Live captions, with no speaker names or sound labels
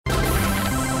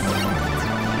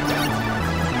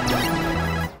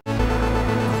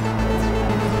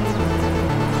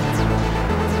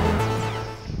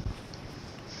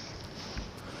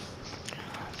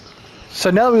So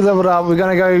now that we leveled up, we're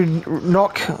gonna go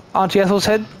knock Auntie Ethel's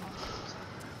head.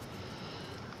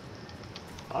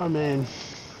 I mean,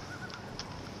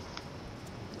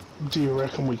 do you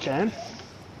reckon we can?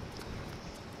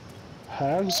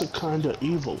 Hags are kinda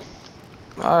evil.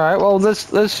 All right. Well,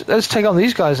 let's take on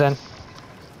these guys then.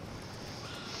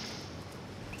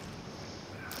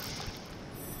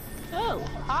 Oh,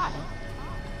 hi.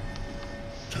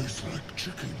 Tastes like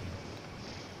chicken.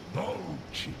 No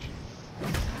chicken.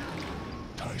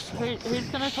 Tastes like Who's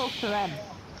gonna talk to them?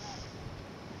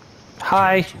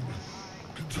 Hi. Gentlemen,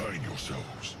 contain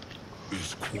yourselves.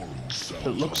 This quarrel sounds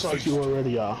It looks like you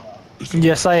already are.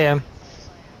 Yes, I am.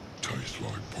 Tastes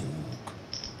like pork.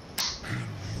 And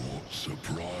what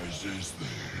surprise is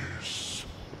this?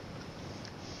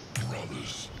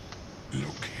 Brothers,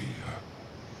 look here.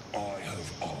 I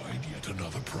have eyed yet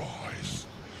another prize.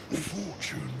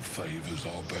 Fortune favors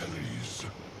our bellies.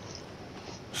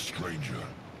 Stranger,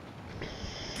 be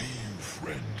you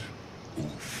friend or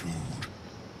food?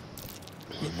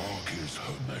 The mark is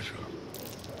her measure.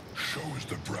 Show is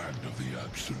the brand of the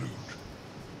absolute.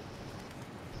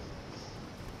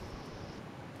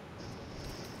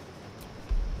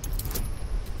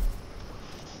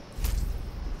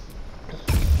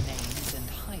 Names and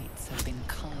heights have been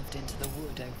carved into the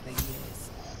wood over the years.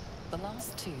 The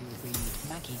last two read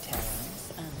Maggie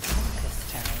Terrans and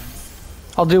Marcus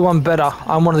Terrans. I'll do one better.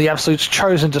 I'm one of the Absolute's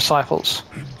chosen disciples.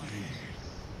 Indeed.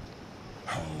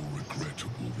 How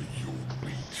regrettable that your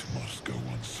meat must go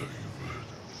unsavored.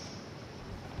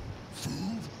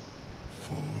 Food?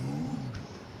 Food.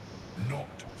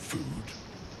 Not food.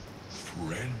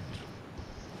 Friend.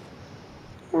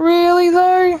 Really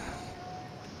though?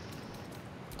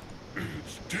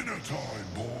 It's dinner time,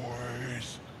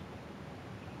 boys.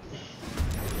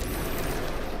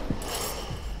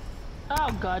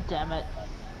 Oh, god damn it.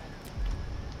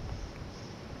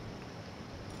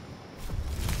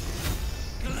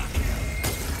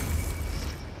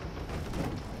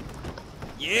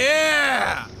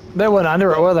 Yeah! They weren't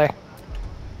under it, were they?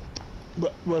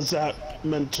 Was that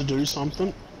meant to do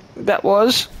something? That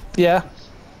was, yeah.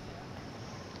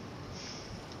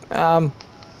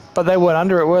 But they weren't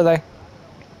under it, were they?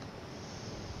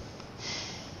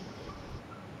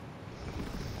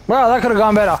 Well, that could have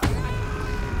gone better. I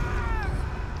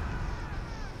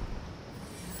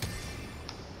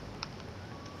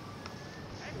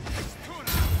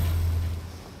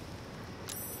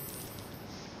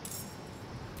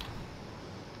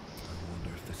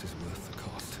wonder if this is worth the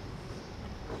cost.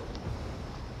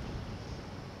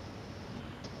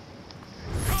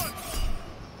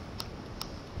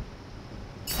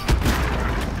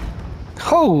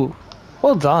 Oh,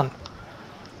 well done.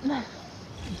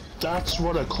 That's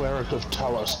what a cleric of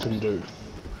Talos can do.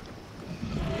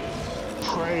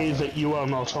 Pray that you are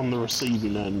not on the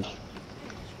receiving end.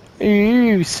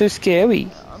 Ooh, so scary.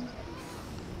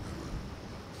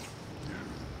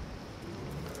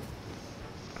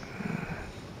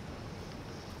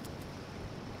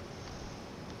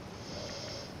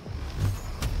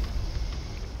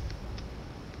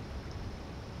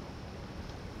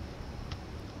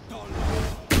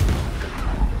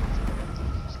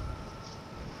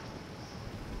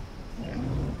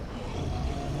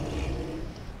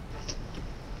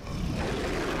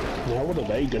 Now what are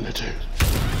they gonna do?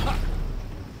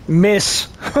 Miss.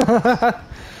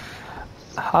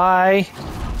 Hi.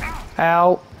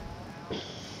 Ow.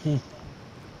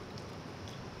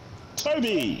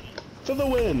 Toby! For the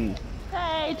win!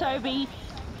 Hey, Toby.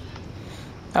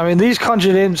 I mean, these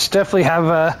conjured imps definitely have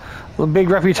a big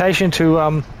reputation to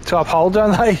uphold,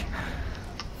 don't they?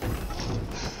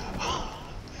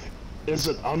 Is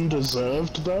it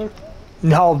undeserved though?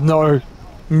 No, no,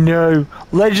 no.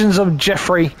 Legends of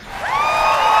Jeffrey.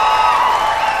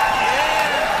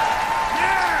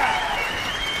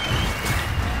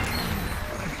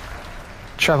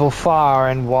 Travel far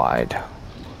and wide.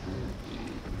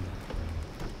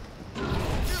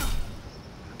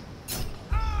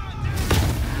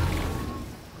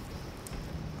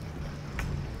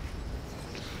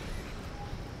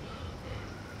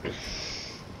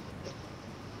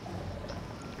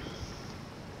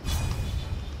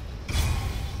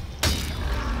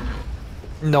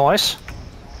 Nice.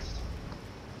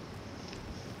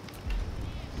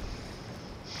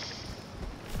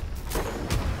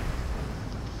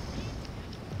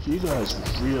 You guys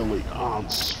really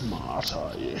aren't smart,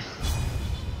 are you?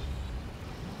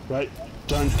 Right,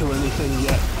 don't do anything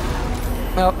yet.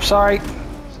 Oh, sorry.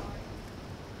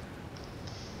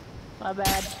 My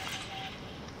bad.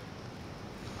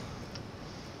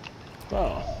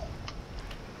 Oh,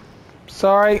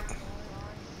 Sorry.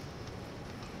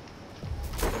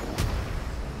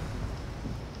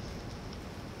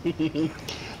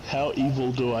 How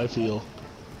evil do I feel?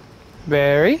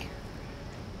 Very.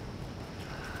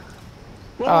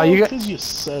 Well, you got- because you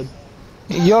said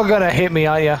You're gonna hit me,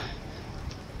 aren't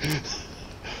you?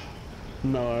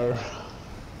 no.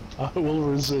 I will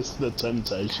resist the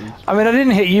temptation. I mean, I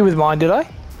didn't hit you with mine, did I?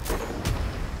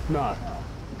 No.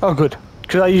 Oh, good.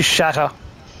 Because I used shatter.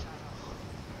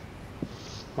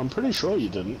 I'm pretty sure you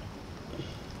didn't.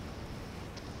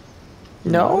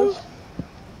 No.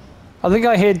 I think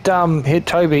I hit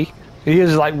Toby. He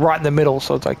was like right in the middle,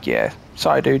 so it's like, yeah.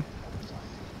 Sorry, dude.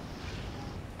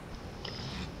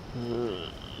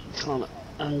 Trying to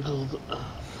angle the...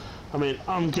 I mean,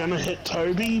 I'm gonna hit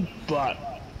Toby, but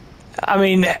I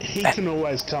mean, he can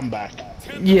always come back.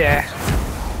 yeah. He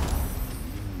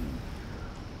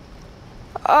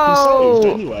Oh.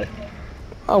 saved anyway.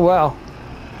 Oh wow.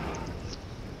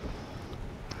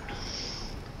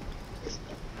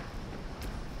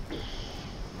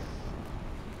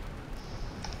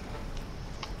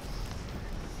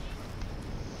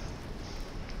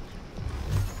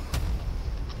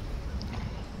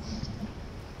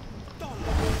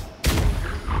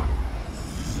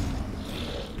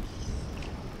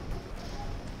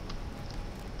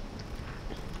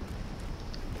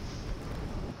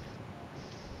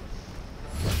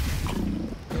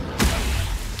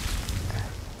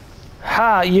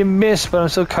 Ha! You missed, but I'm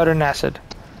still coated in acid.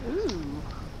 Ooh,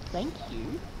 thank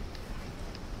you.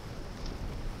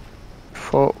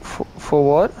 For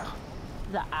what?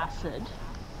 The acid.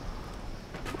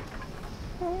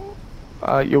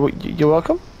 You're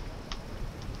welcome.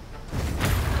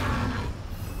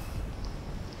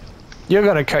 You're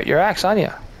gonna cut your axe, aren't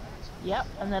you? Yep,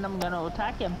 and then I'm gonna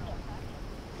attack him.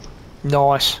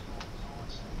 Nice.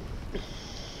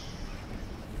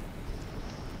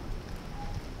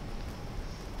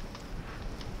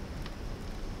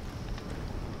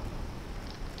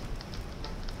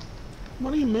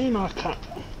 What do you mean I can't?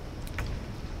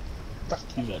 Fuck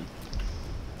you then.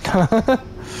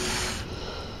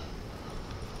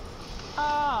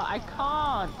 Ah, I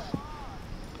can't.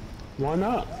 Why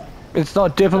not? It's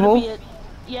not Gotta dippable. be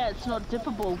yeah, it's not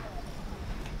dippable.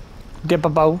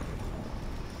 Dippable.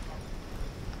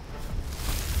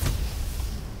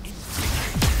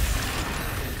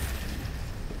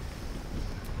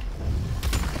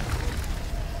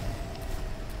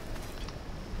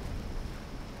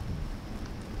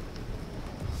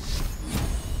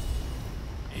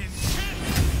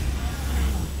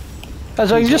 Oh,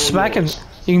 so you can just smack him.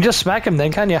 You can just smack him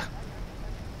then, can you?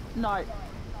 No,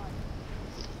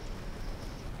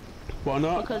 Why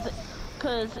not?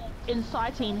 because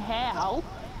inciting how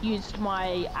used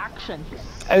my action.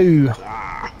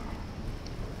 Oh.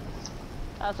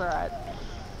 That's alright.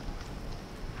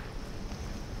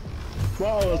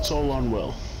 Well, it's all on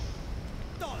will.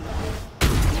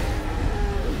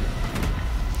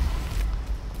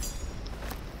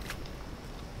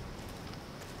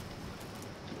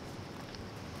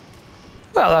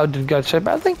 Well, that didn't go so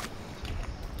badly.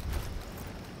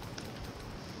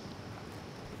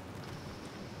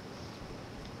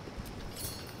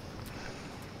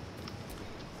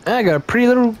 And I got a pretty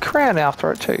little crown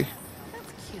after it too.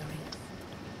 That's curious.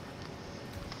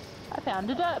 I found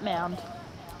a dirt mound.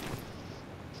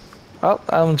 Well,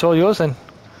 that one's all yours then.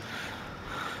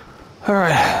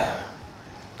 Alright.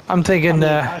 I'm thinking,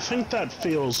 I think that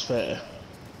feels fair.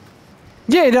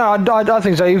 yeah, no, I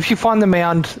think so. If you find the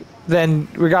mound, then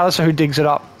regardless of who digs it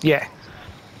up, yeah.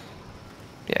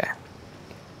 Yeah.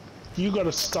 You got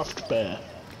a stuffed bear.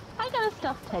 I got a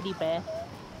stuffed teddy bear.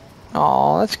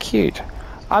 Oh, that's cute.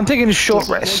 I'm thinking a short Does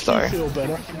it rest make you though. feel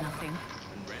better? Nothing.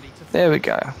 There we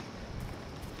go.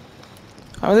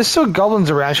 Oh, there's still goblins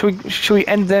around. Should we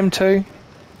end them too?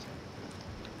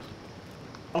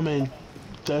 I mean,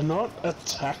 they're not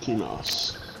attacking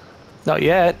us. Not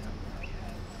yet.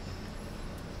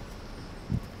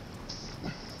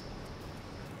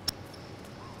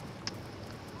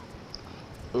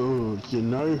 Ooh, you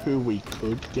know who we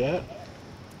could get?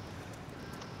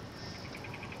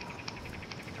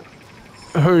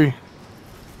 Who?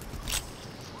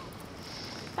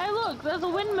 Hey look, there's a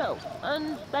windmill,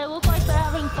 and they look like they're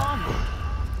having fun.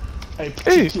 A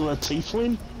particular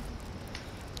tiefling?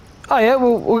 Oh yeah,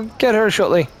 we'll get her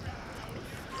shortly.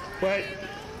 Wait,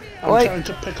 I'm Wait. trying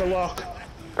to pick a lock.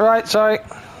 Right, sorry.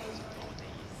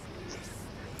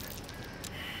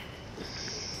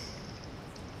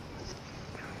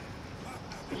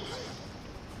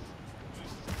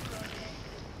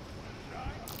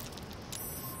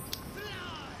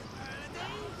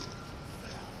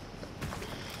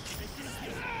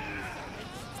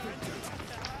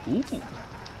 Ooh.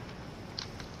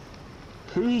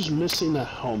 Who's missing a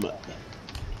helmet?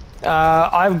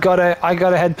 I got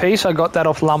a headpiece. I got that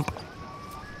off Lump.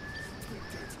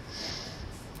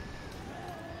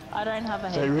 I don't have a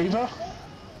Hey, head. Reaver?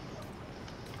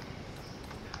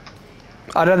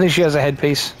 I don't think she has a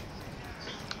headpiece.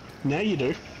 Now you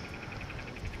do.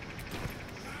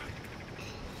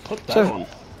 Put that So- on.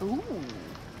 Ooh.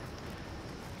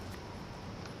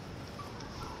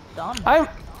 Done.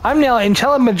 I'm now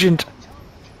intelligent.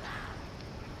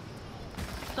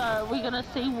 So we're gonna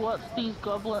see what these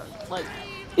goblins like.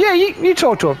 Yeah, you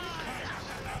talk to him.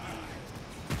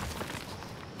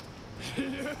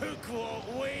 Look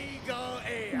what we got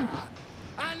here.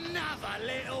 Another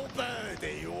little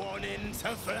birdie wanting to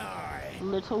fly.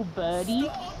 Little birdie.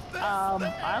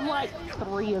 I'm like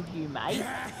 3 of you, mate.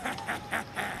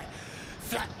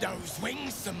 Flap those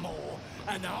wings some more,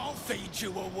 and I'll feed you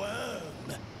a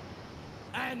worm.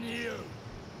 And you.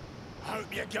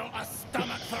 Hope you got a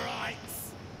stomach for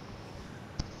heights.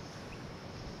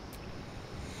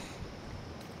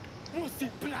 What's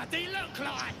it bloody look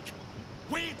like?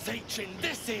 We're teaching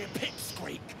this here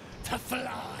pipsqueak to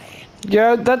fly.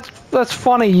 Yeah, that's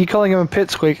funny. You calling him a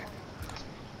pitsqueak?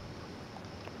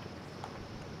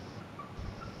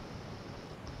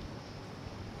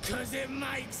 Cause it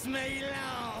makes me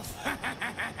laugh.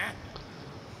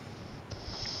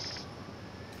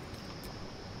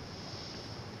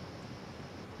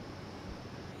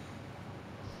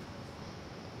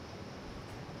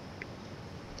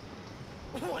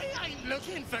 We ain't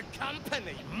looking for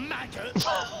company, maggot.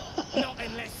 Not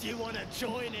unless you want to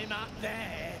join him up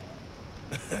there.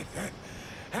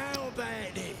 How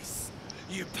about this?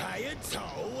 You pay a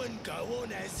toll and go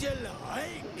on as you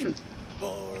like,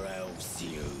 or else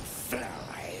you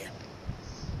fly.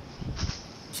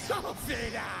 Cough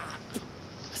it up!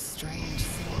 A strange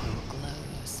silver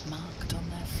glows marked on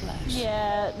their flesh.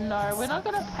 Yeah, no, we're not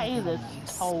gonna pay this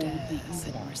toll that Stares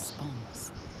you in want.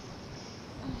 response.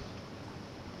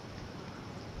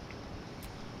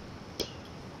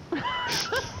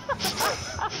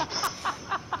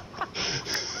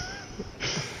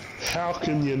 How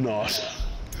can you not?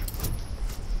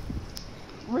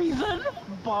 Reason?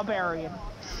 Barbarian.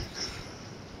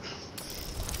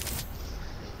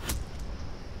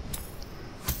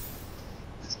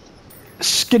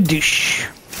 Skadoosh.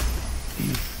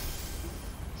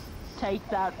 Take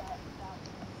that.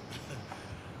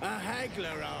 A haggler,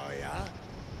 are ya?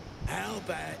 How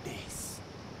about this?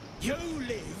 You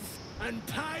live and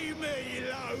pay me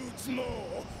loads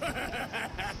more.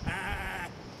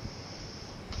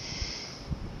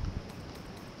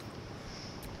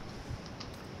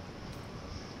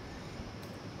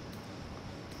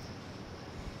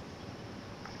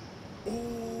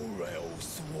 Or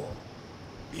else what?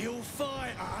 You'll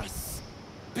fight us?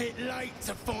 Bit late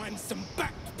to find some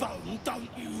backbone, don't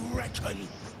you reckon?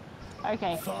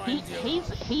 Okay, Find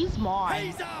he's mine.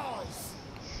 He's ours!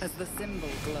 As the symbol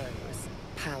glows,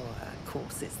 power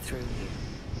courses through you.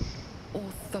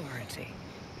 Authority.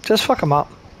 Just fuck him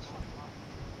up.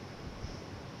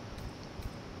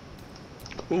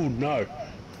 Oh no.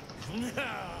 No,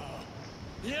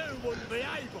 you wouldn't be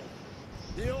able.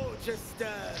 You're just,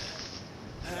 The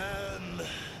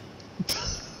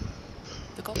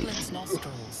goblin's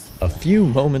nostrils. A few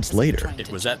moments later, Trying It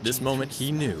to was at judge this you moment through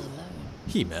he knew. alone.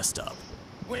 He messed up.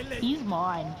 we're living. He's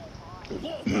mine.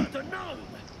 What about the gnome?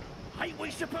 Ain't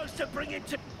we supposed to bring him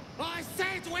to... I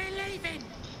said we're leaving!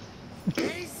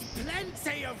 There's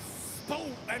plenty of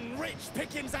sport and rich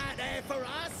pickings out there for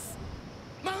us.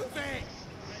 Move it!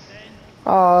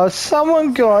 Oh,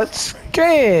 someone got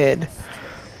scared.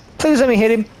 Please let me hit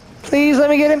him. Please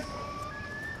let me get him.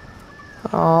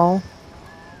 Oh.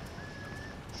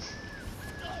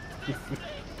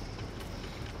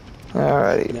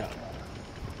 Alrighty. Now,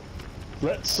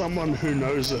 let someone who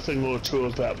knows a thing or two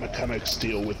about mechanics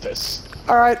deal with this.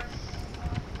 Alright.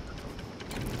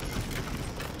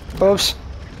 Oops.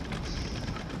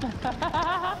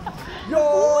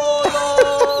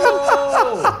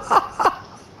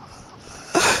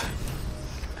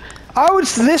 Oh,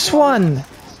 it's this one.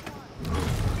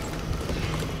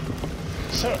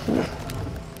 So,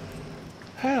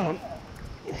 hang on.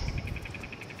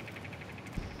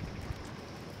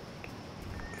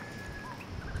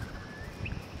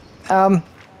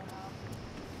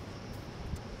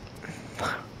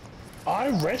 I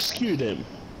rescued him.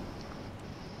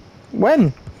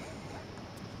 When?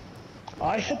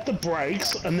 I hit the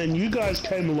brakes, and then you guys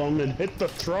came along and hit the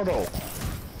throttle.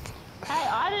 Hey,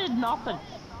 I did nothing.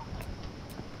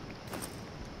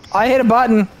 I hit a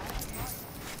button.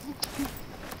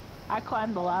 I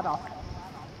climbed the ladder.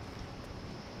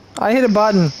 I hit a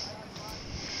button.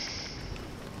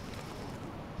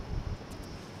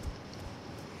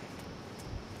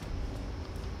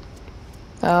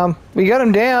 We got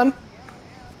him down.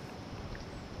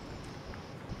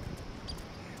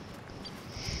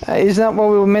 Isn't that what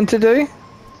we were meant to do?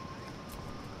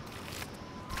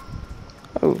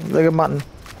 Oh, leg of mutton.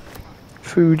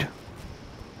 Food.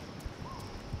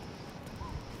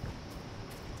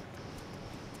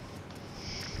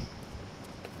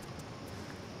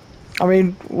 I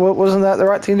mean, wasn't that the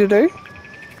right thing to do?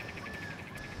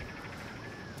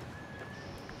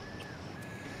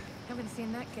 Haven't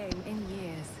seen that game in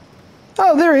years.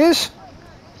 Oh, there he is.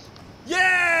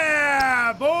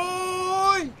 Yeah,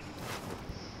 boy!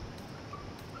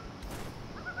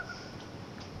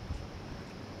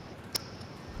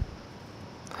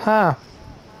 Huh.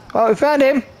 Well, we found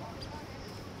him.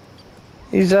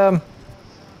 He's, not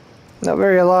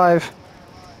very alive.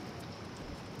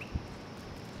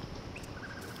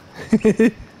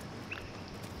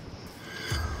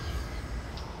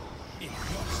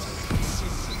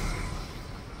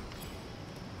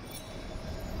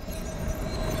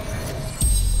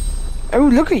 Oh,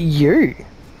 look at you.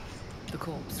 The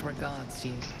corpse regards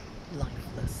you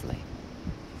lifelessly.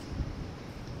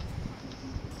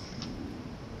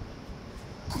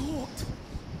 Caught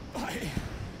by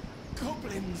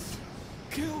goblins,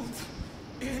 killed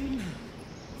in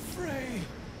fray.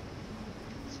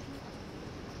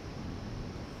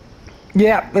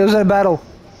 Yeah, it was in a battle.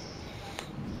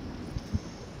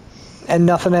 And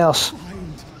nothing else.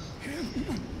 Find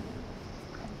him.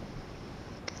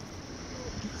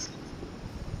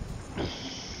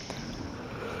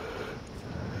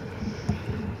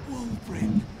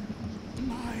 Wolverine,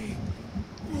 my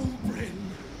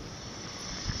Wolverine.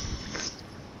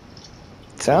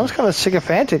 Sounds kind of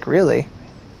sycophantic, really.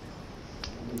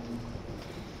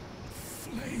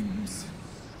 Flames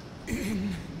in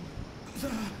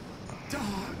the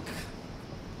dark.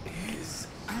 His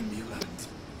amulet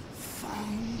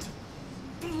found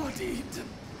bloodied.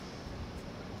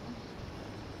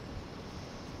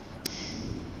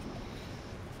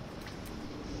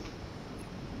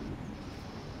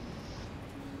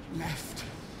 Left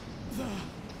the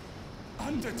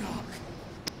Underdark.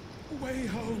 Way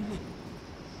home.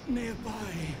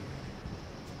 Nearby.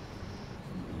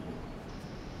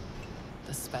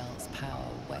 The spell's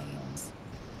power wanes.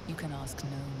 You can ask no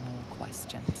more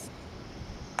questions.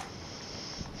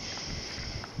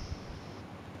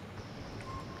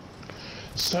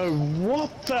 So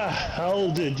what the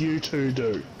hell did you two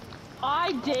do?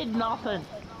 I did nothing.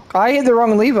 I hit the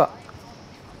wrong lever.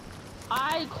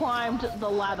 I climbed the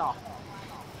ladder.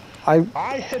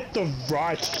 I hit the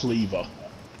right lever.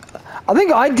 I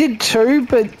think I did too,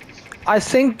 but I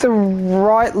think the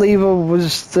right lever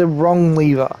was the wrong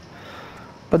lever.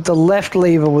 But the left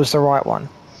lever was the right one.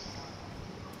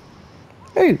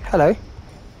 Ooh, hello.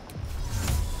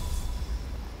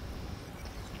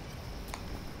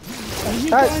 Are you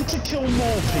going to kill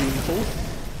more people?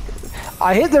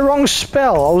 I hit the wrong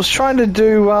spell. I was trying to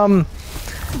do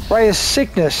Ray of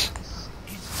Sickness.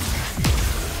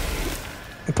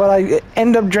 But I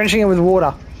end up drenching it with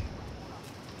water.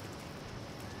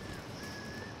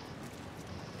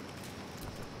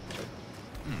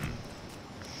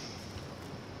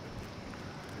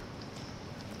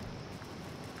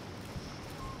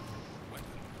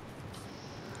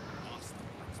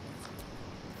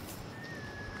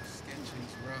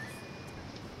 Sketching's rough.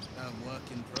 Work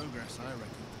in progress, I reckon.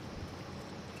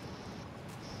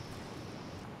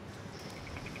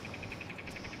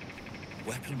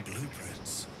 Weapon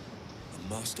blueprints.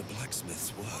 A master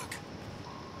blacksmith's work.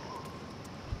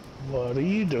 What are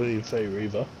you doing, Fey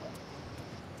Reaver?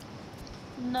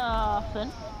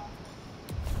 Nothing.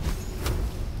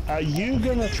 Are you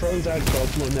gonna throw that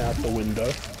goblin out the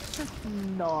window?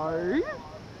 No.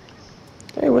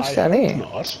 Hey, what's down here?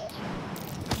 Not.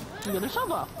 You got a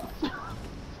shovel.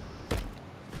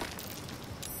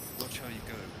 Watch how you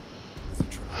go. There's a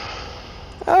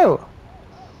trap. Oh.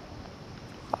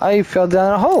 I fell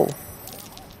down a hole.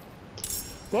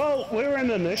 Well, we're in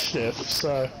initiative,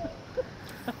 so...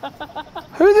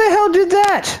 Who the hell did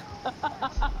that?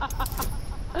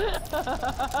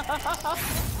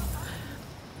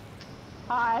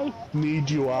 Hi. Need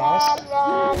you ask?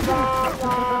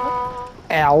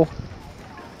 Ow.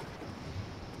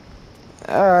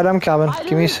 Alright, I'm coming. I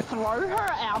Give me didn't throw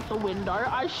her out the window.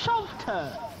 I shoved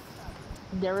her.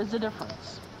 There is a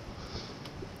difference.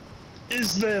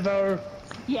 Is there, though?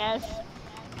 Yes.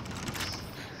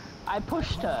 I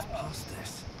pushed her. Past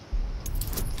this.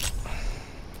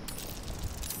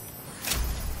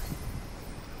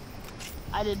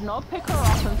 I did not pick her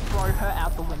up and throw her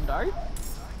out the window.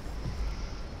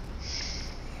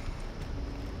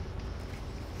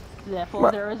 Therefore,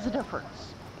 What? there is a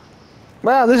difference.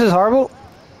 Wow, this is horrible.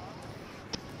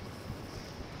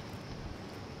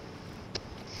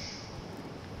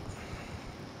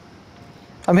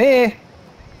 I'm here.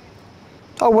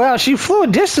 Oh wow, she flew a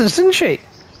distance, didn't she?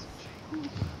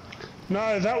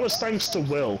 No, that was thanks to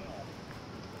Will.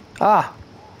 Ah,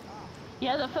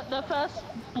 Yeah, the first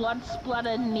blood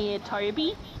splatter near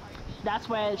Toby, that's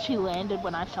where she landed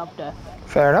when I shoved her.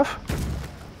 fair enough.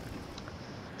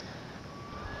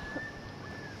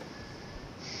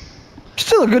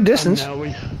 Still a good distance.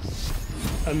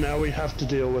 And now we have to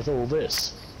deal with all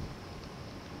this.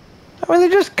 I mean, they're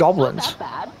just goblins. Not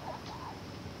that bad.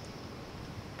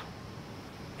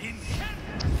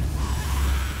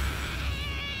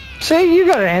 See, you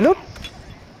got it handled.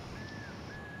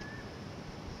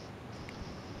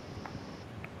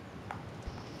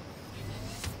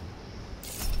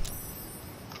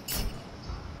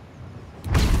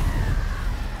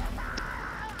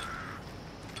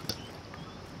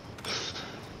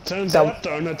 Turns out,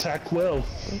 don't attack Will.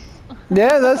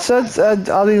 Yeah, that's I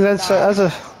think that's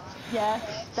a. Yeah,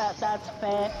 that's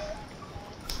fair.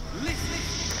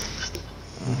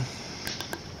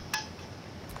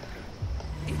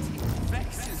 It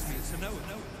vexes me to know it.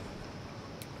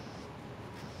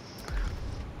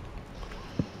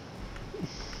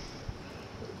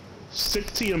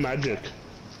 Stick to your magic.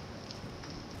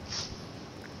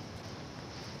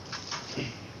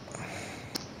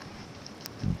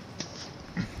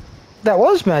 That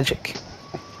was magic.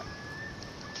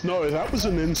 No, that was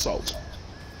an insult.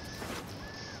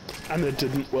 And it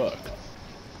didn't work.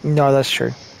 No, that's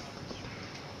true.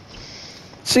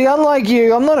 See, unlike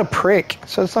you, I'm not a prick,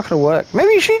 so it's not gonna work.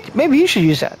 Maybe you should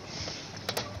use that.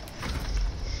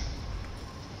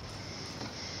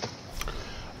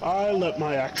 I let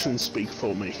my actions speak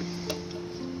for me.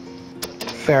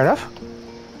 Fair enough.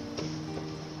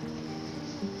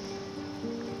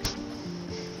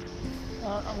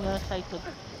 I'm gonna take the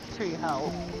 2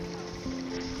 health.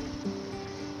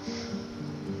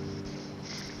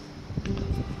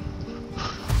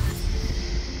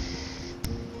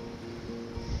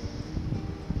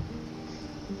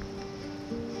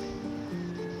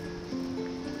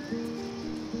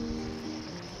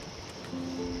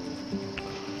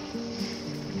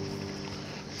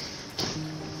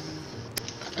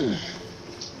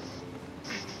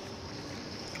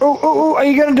 Oh, are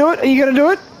you gonna do it? Are you gonna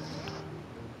do it?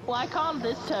 Well, I can't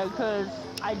this turn because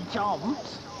I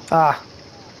jumped. Ah.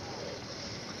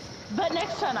 But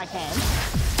next turn I can.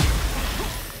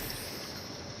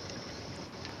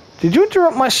 Did you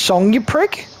interrupt my song, you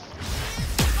prick?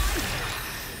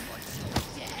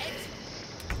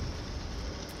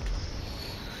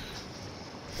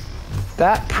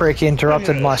 That prick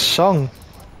interrupted my song.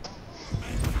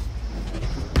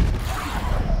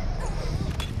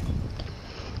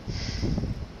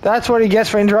 That's what he gets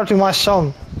for interrupting my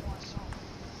song.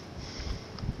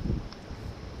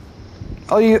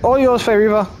 All yours, Faye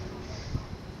River.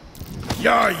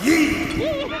 Yeah,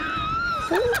 yee!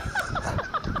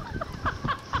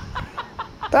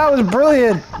 That was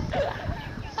brilliant.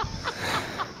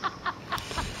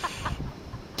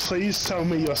 Please tell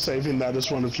me you're saving that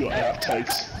as one of your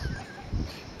outtakes.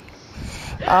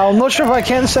 I'm not sure if I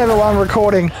can save it while I'm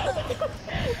recording.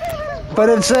 But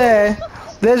it's there.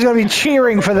 There's going to be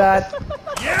cheering for that.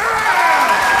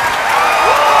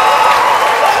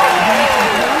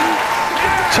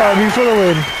 Toby for the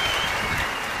win.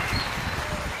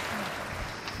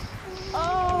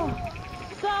 Oh,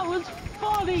 that was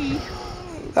funny.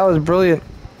 That was brilliant.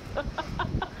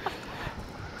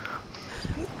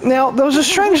 Now, there was a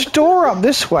strange door up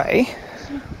this way.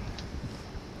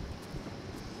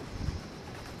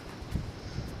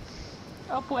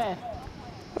 Up where?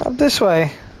 Up this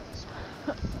way.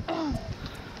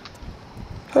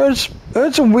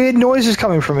 Heard some weird noises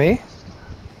coming from me.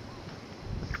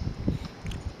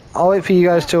 I'll wait for you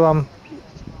guys to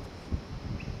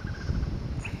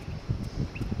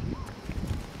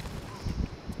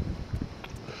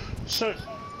So,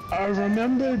 I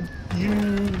remembered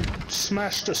you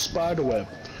smashed a spider web.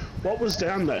 What was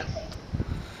down there?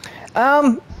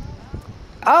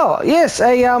 Oh yes,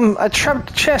 a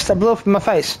trapped chest that blew up in my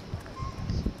face.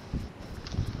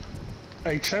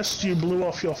 A chest you blew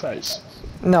off your face?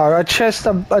 No, a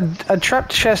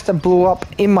trapped chest that blew up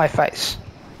in my face.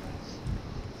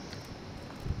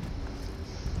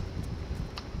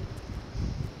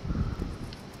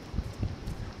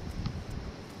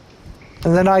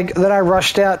 And then I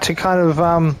rushed out to kind of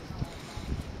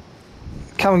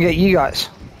come and get you guys.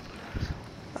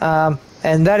 And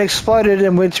that exploded,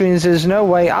 and which means there's no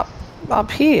way up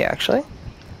here actually.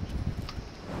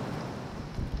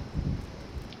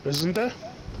 Isn't there?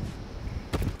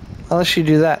 Unless you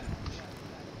do that.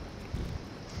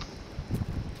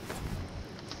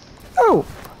 Oh,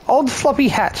 old floppy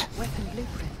hat. Weapon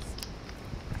blueprints.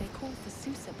 They call for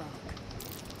Sousa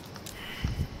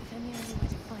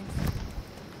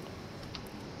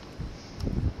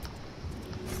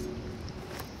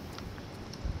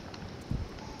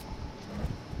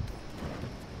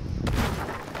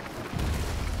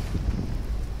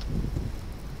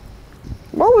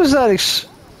was that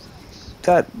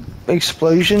that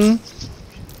explosion?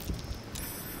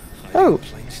 Oh.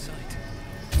 Plain sight.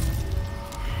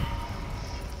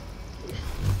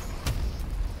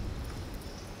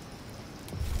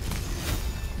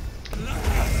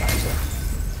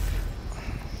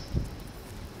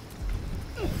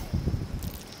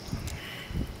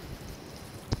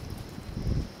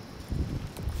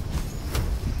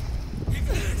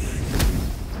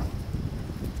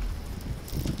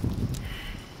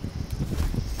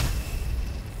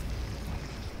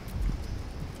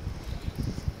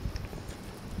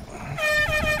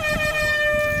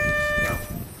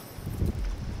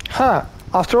 Huh.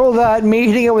 After all that, me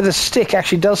hitting it with a stick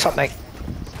actually does something.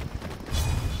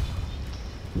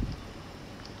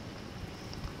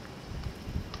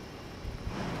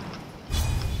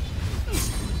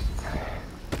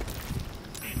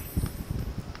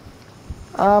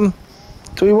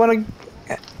 Do we want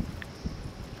to...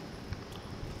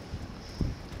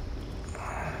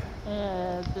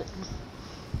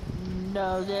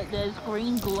 No, there's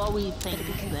green glowy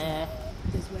things there.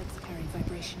 Those webs carry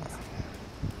vibrations.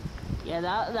 Yeah,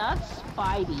 that's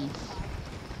Spidey's.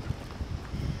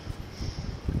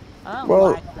 I don't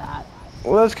Well, like that.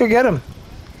 well, let's go get him.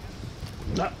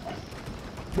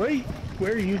 Wait,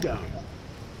 where are you going?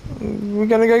 We're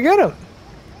gonna go get him.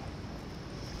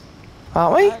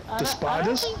 Aren't we? The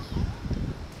spiders?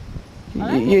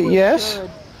 Yes.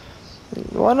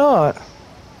 Why not?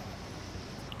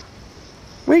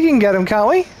 We can get him, can't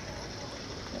we?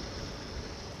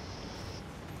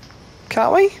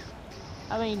 Can't we?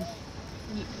 I mean,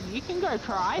 you can go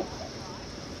try.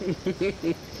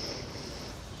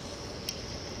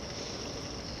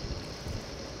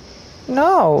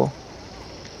 No.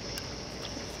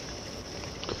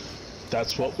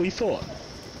 That's what we thought.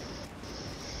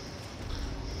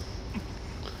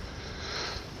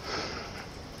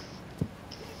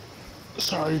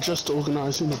 Sorry, just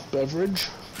organizing a beverage.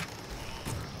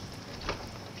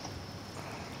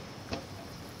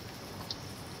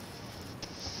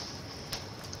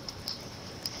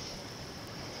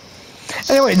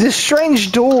 Anyway, this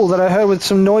strange door that I heard with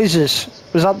some noises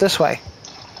was up this way.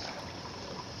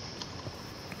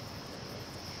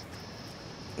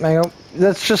 Hang on,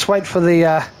 let's just wait for the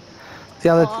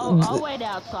other... I'll wait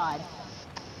outside.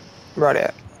 Right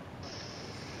out.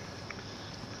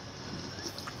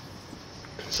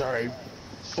 Sorry,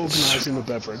 organizing a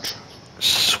beverage.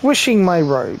 Swishing my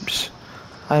robes.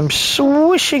 I'm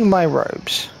swishing my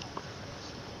robes.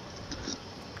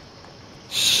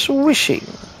 Swishing.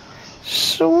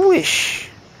 Swish.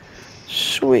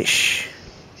 Swish.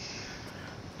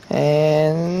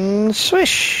 And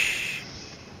swish.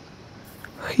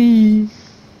 He.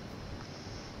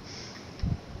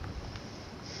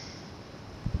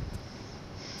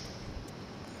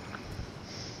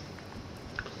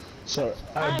 So,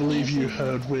 I believe you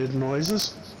heard weird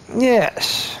noises?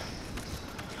 Yes.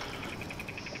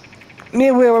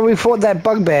 Near where we fought that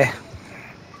bugbear.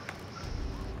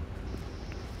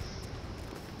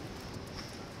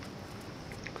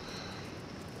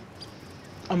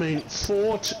 I mean,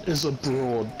 fort is a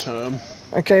broad term.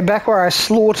 Okay, back where I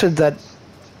slaughtered that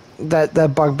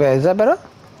bugbear. Is that better?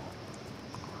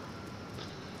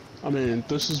 I mean,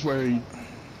 this is where he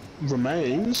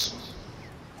remains.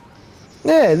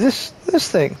 Yeah, this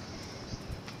thing.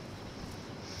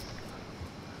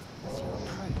 As you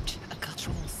approach, a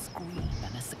guttural scream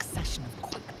and a succession of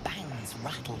quick bangs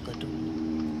rattle the door.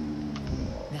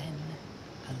 Then,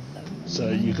 a low So,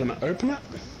 you're gonna open it?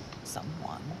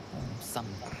 someone or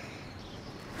something.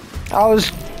 I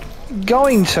was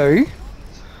going to.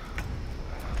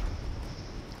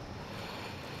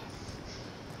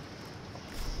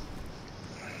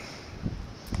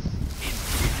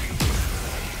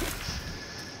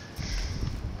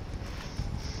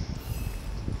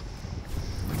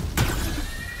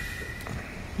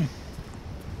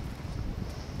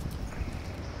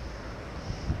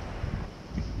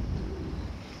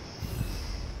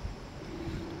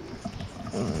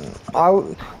 I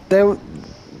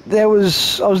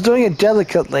was doing it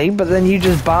delicately, but then you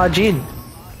just barge in.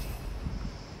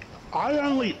 I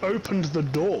only opened the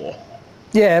door.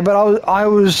 Yeah, but I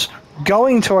was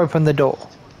going to open the door.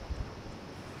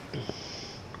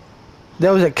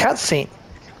 There was a cutscene.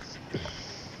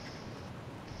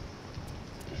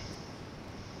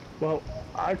 Well,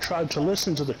 I tried to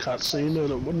listen to the cutscene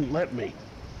and it wouldn't let me.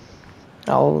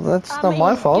 Oh, that's not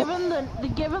my fault.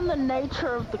 Given the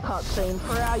nature of the cutscene,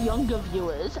 for our younger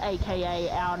viewers, aka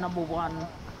our #1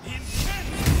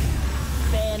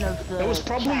 fan of the It was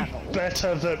probably channel,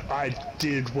 better that I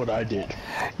did what I did.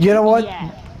 You know what? Yeah.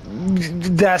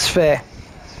 That's fair.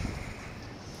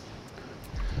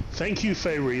 Thank you,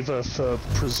 Feyreeva, for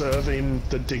preserving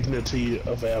the dignity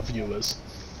of our viewers.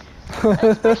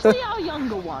 Especially our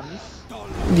younger ones.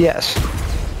 Yes.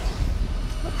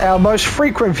 Our most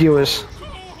frequent viewers.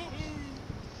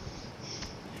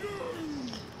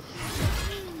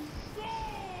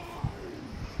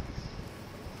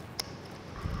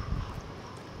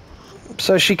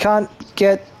 So she can't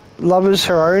get lovers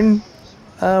her own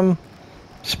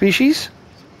species?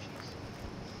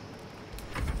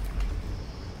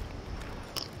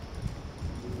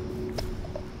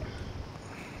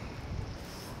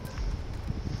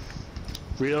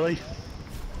 Really?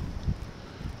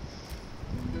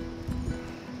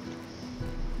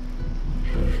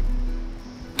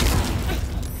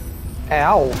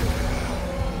 Ow.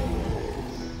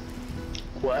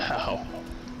 Wow.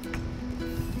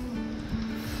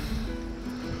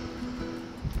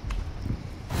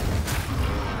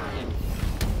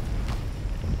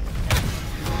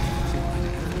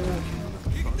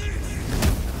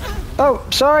 Oh,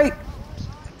 sorry.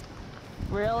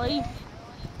 Really?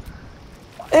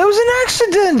 It was an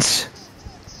accident.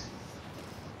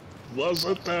 Was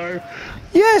it though?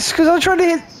 Yes, because I tried to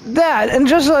hit that, and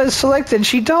just as I selected,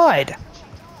 she died.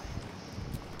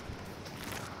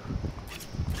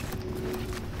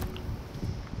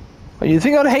 Oh, you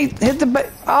think I'd hit the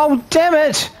oh, damn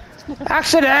it!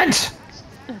 Accident!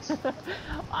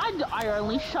 I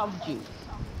only shoved you.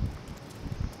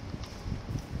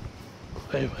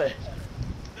 Wait.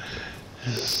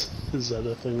 Is that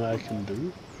a thing I can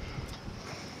do?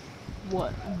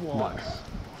 What? No.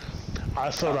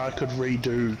 I thought I could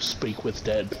redo Speak with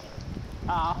Dead.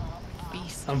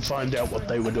 And find out what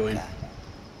they were doing.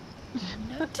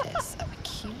 Notice a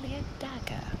peculiar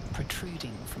dagger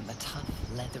protruding from the tough,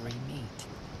 leathery meat.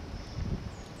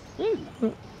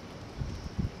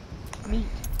 Meat.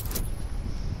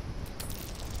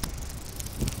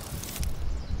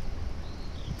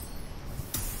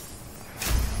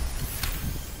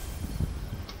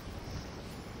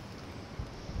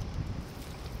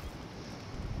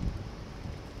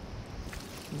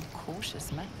 Your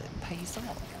cautious method pays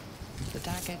off. The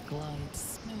dagger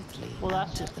glides smoothly Well,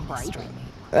 that's out just of the great. mystery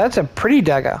meat. That's a pretty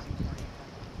dagger.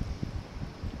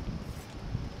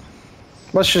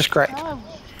 What's just great?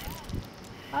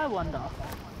 I wonder.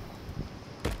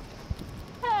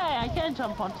 Hey, I can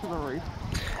jump onto the roof.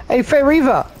 Hey,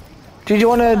 Feyreeva, did you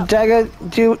want a dagger?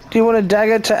 Do you want a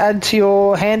dagger to add to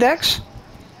your hand axe,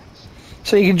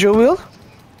 so you can dual wield?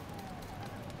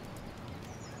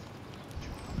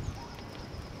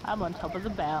 I'm on top of the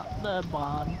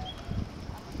barn.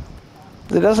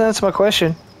 That doesn't answer my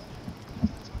question.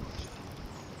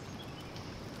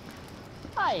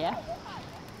 Oh yeah.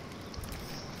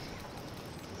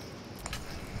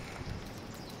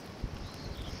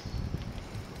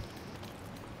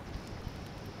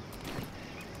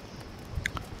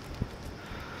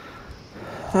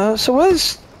 So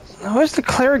where's the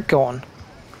cleric gone?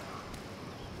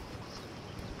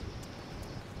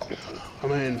 I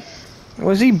mean,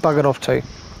 Where's he buggered off to?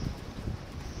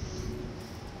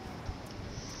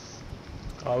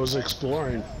 I was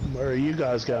exploring. Where are you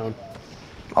guys going?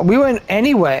 Oh, we went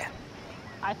anywhere.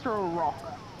 I threw a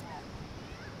rock.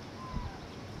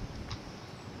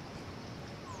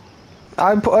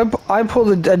 I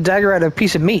pulled a dagger out of a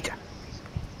piece of meat.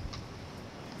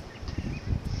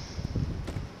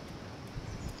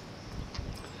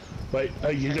 Wait,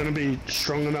 are you going to be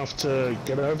strong enough to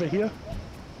get over here?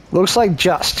 Looks like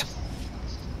just.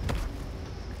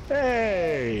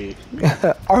 Hey!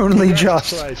 Only just.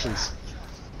 Congratulations.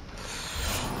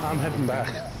 I'm heading back.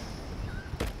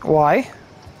 Why?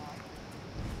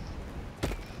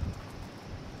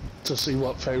 To see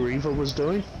what Feyreeva was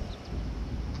doing?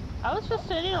 I was just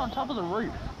sitting on top of the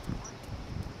roof.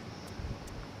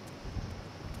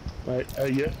 Wait, are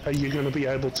you going to be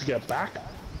able to get back?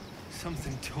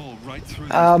 Something tore right through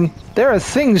this. There are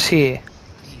things here.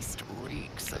 Beast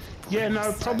reeks of Yeah,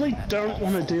 no, probably don't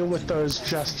want to deal with those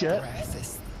just yet. breath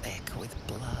is thick with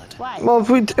blood. Why? Well,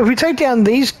 if we take down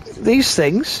these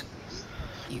things,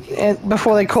 and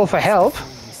before they call for help.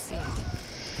 You see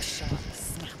the sharp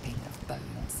snapping of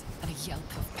bones and a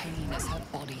yelp of pain as her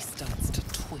body starts to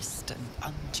twist and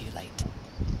undulate.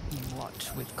 You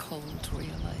watch with cold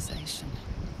realization.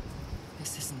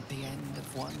 This isn't the end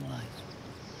of one life,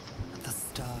 but the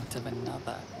start of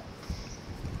another.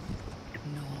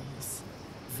 Gnolls,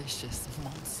 vicious,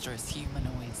 monstrous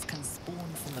humanoids can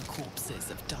spawn from the corpses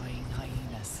of dying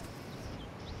hyenas.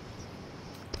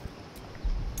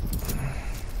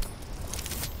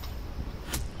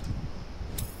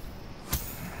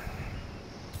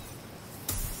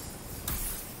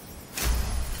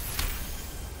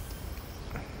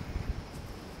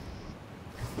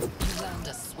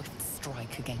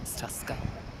 against her skull.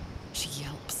 She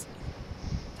yelps,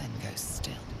 then goes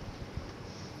still.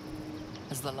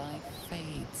 As the light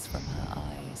fades from her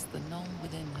eyes, the gnoll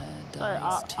within her So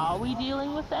dies too. are we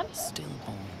dealing with them?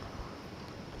 Stillborn.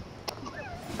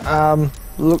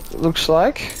 Looks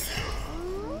like.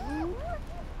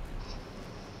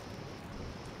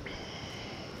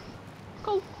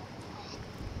 Cool.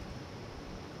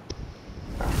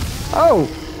 Oh!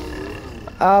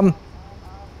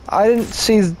 I didn't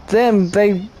see them.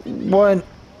 They weren't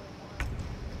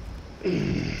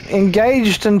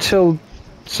engaged until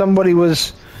somebody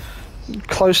was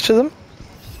close to them.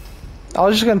 I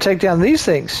was just going to take down these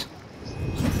things.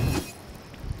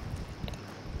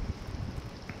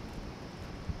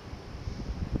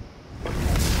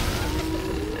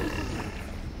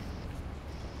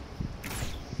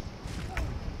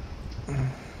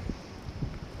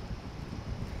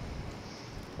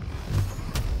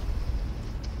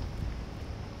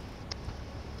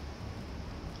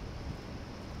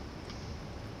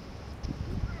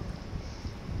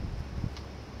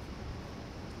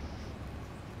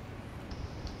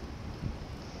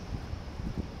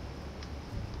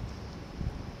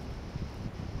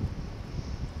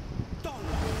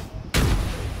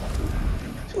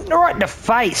 Right in the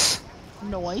face.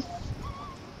 Noise.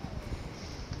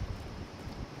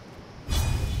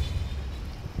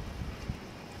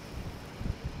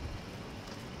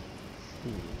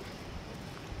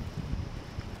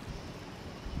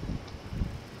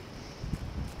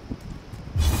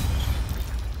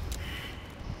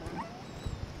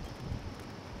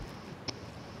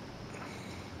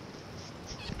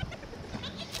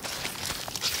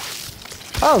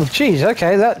 Oh, geez.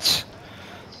 Okay, that's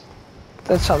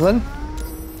something.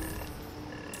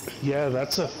 Yeah,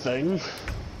 that's a thing.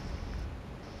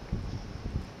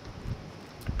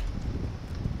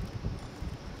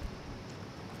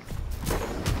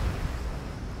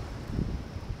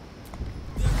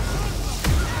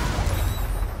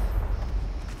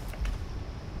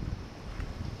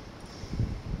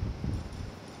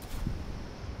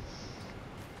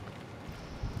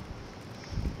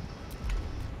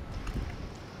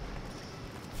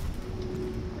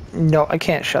 No, I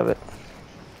can't shove it.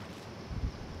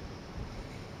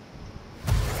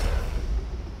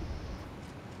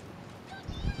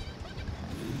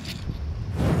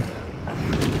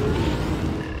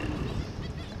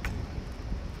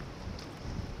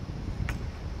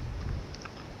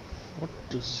 What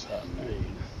does that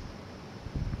mean?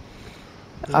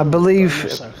 I believe.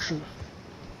 Bonus action.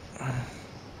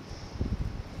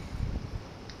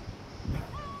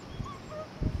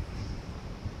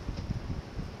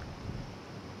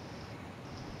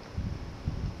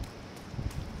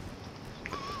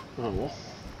 Oh well.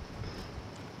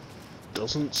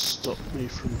 Doesn't stop me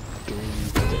from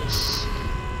doing this.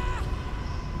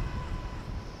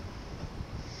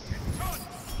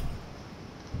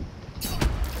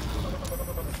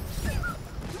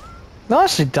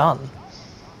 Nicely done.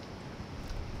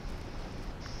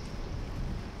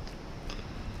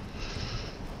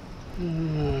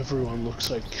 Everyone looks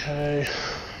okay.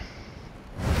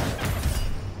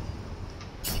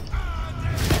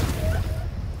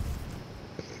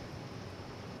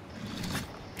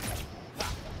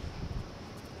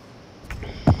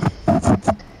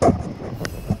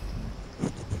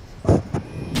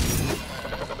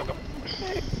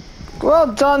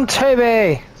 Well done,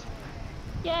 Toby.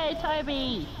 Yay,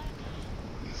 Toby!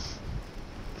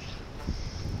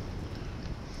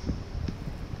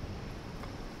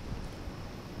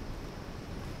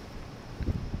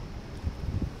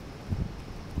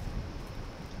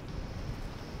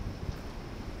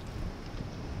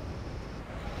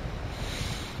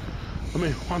 I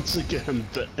mean, once again,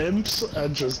 the imps are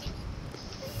just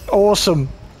Awesome.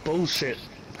 bullshit.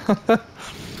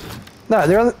 No,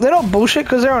 they're not bullshit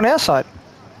because they're on our side.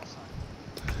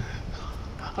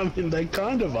 I mean, they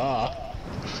kind of are.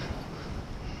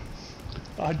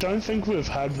 I don't think we've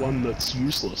had one that's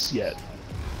useless yet.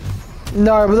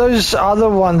 No, but those other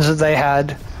ones that they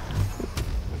had,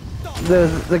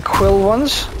 the quill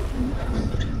ones.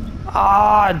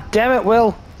 Ah, damn it,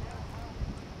 Will.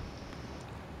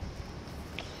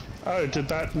 Oh, did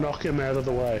that knock him out of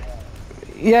the way?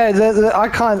 Yeah,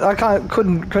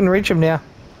 couldn't reach him now.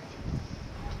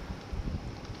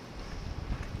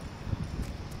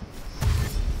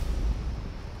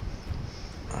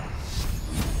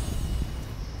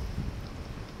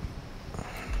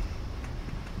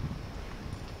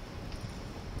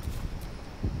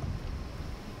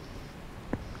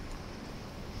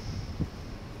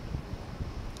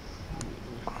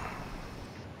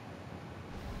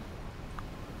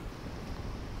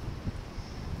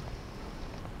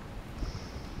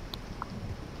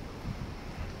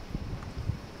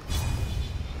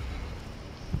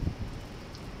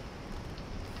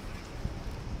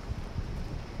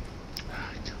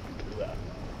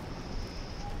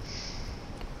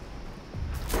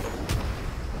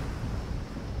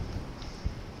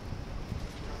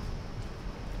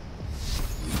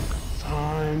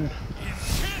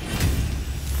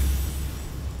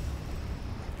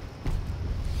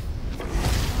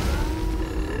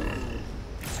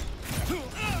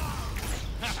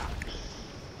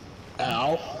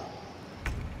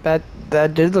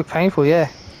 That did look painful, yeah.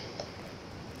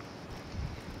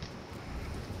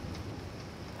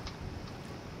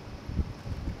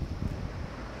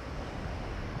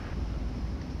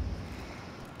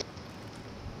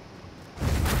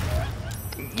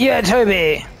 Yeah,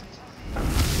 Toby!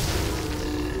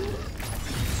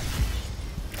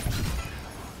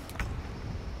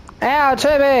 Ow,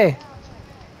 Toby!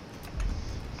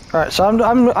 Alright, so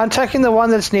I'm attacking the one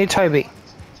that's near Toby.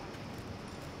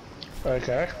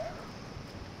 Okay.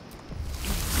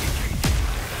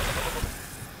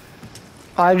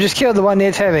 I've just killed the one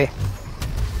near Toby.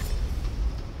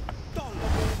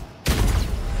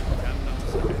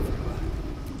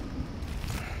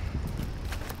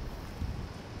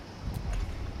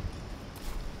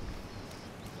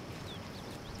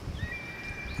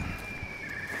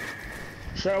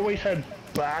 Shall we head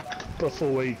back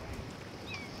before we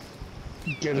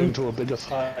get into a bigger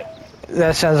fight?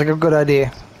 That sounds like a good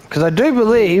idea. Because I do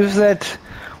believe that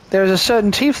there is a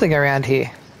certain tiefling around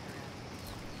here.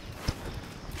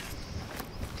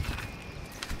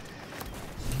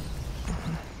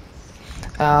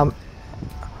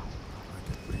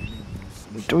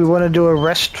 Do we want to do a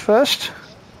rest first?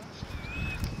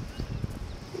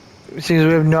 It seems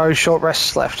we have no short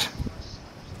rests left.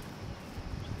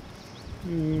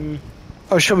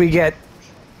 Or should we get...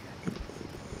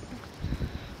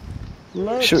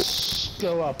 Let's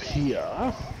go up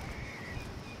here.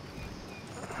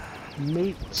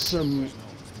 Meet some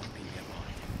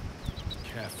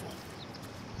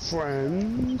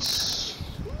friends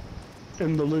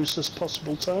in the loosest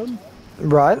possible term.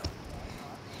 Right.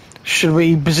 Should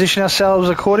we position ourselves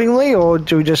accordingly, or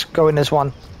do we just go in as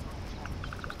one?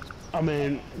 I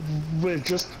mean, we're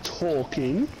just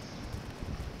talking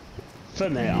for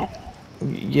now.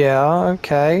 Yeah,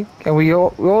 okay. And we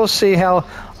all see how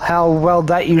well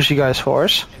that usually goes for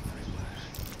us.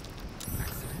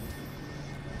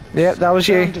 Yep, that was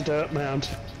you. Found a dirt mound.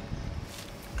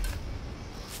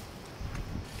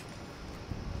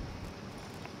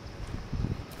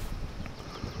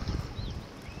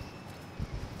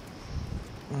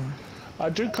 I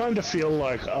do kind of feel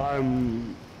like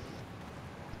I'm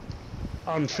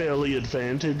unfairly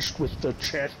advantaged with the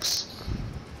checks.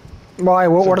 Why?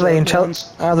 What are they?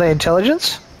 Ones. Are they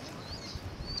intelligence?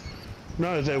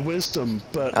 No, they're wisdom,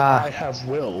 but I have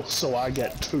will, so I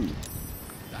get 2.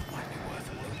 That might be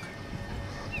worth a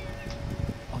look.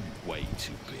 I'm way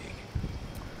too big.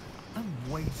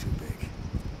 I'm way too big.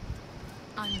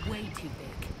 I'm way too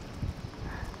big.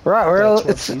 Right,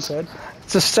 That's what she said.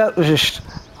 It's established.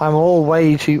 We're all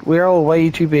way too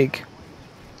big.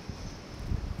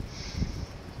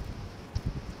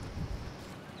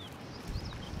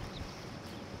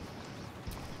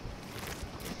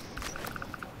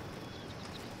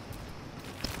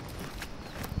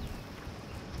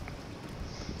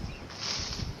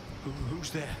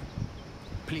 Who's there?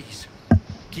 Please,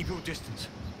 keep your distance.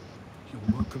 You're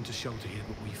welcome to shelter here,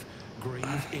 but we've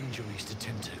grave injuries to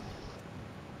tend to.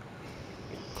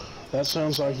 That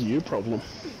sounds like a you problem.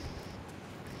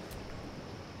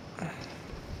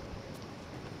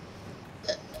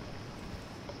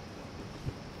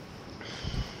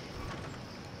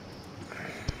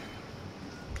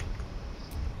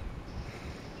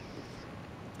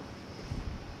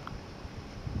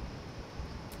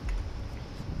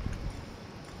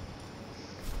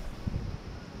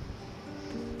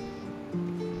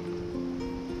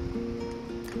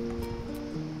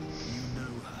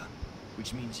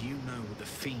 Which means you know what the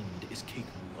Fiend is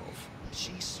capable of.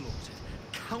 She slaughtered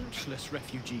countless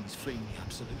refugees fleeing the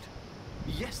Absolute.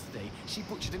 Yesterday, she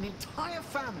butchered an entire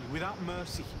family without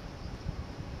mercy.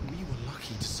 We were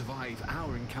lucky to survive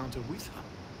our encounter with her.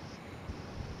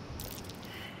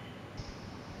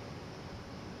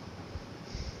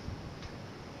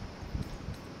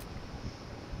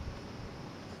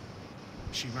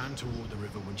 She ran toward the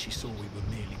river when she saw we were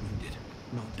merely wounded,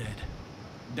 not dead.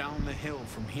 Down the hill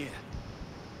from here.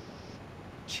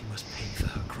 She must pay for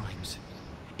her crimes.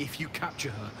 If you capture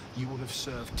her, you will have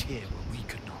served Tyr where we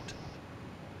could not.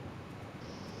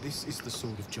 This is the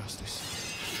sword of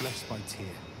justice, blessed by Tyr.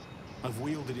 I've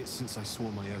wielded it since I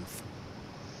swore my oath.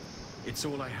 It's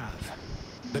all I have.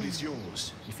 But it's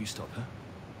yours if you stop her.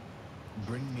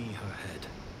 Bring me her head,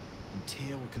 and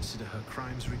Tyr will consider her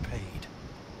crimes repaid.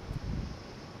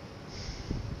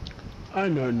 I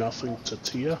know nothing to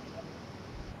Tyr.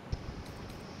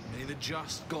 May the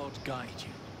just God guide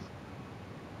you.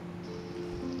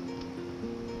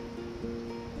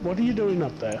 What are you doing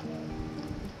up there?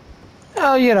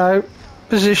 Oh, you know,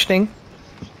 positioning.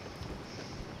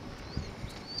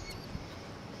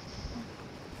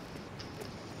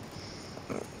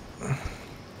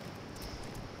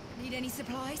 Need any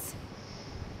supplies?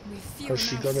 Has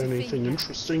she got anything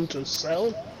interesting to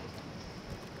sell?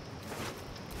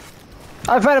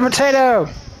 I found a potato!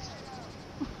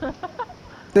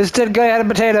 This dead guy had a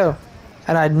potato,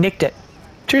 and I nicked it.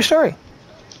 True story.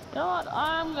 You know what?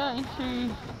 I'm going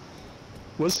to.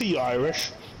 Was he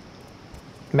Irish?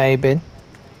 Maybe.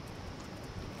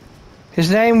 His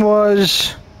name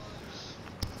was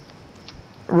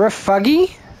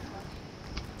Rafuggy?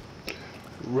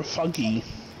 Rafuggy.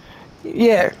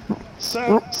 Yeah.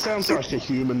 Sounds like a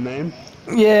human name.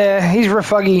 Yeah, he's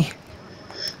Rafuggy.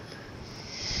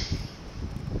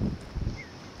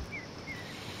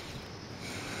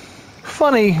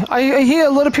 Funny, I hear a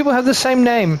lot of people have the same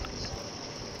name.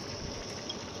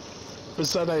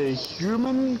 Is that a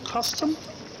human custom?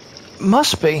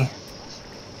 Must be.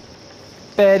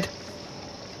 Bed.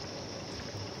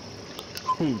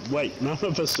 Wait, none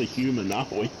of us are human, are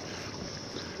we?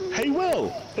 Hey,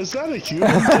 Will, is that a human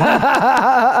thing?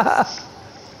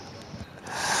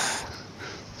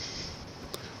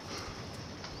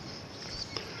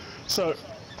 So,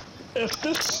 if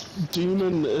this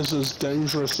demon is as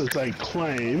dangerous as they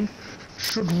claim,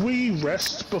 should we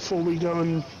rest before we go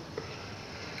and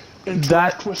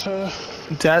interact with her?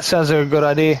 That sounds like a good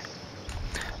idea.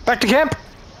 Back to camp!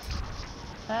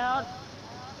 Out.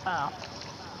 Oh.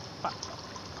 Fuck.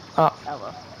 Oh. Oh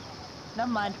well.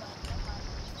 Never mind.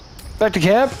 Back to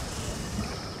camp?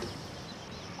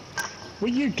 Were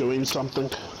you doing something?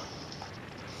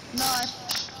 No.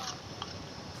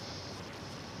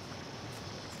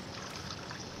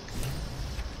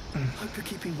 Hope you're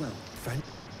keeping well, friend.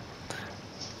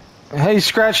 Hey,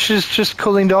 Scratch is just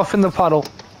cooling off in the puddle.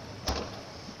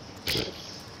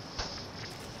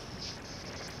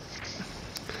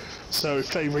 So,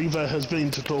 Faye Reaver has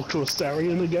been to talk to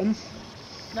Astarion again?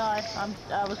 No, I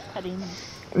was petting.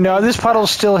 No, this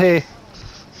puddle's still here.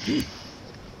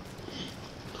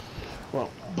 Well,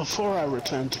 before I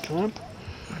return to camp...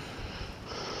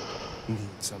 Need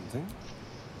something?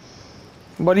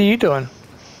 What are you doing?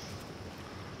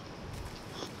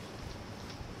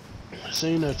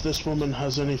 Seeing if this woman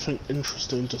has anything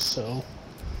interesting to sell.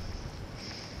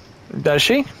 Does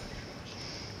she?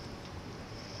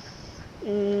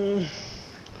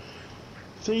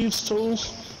 Thieves'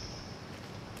 tools?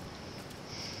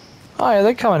 Oh yeah,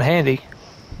 they come in handy.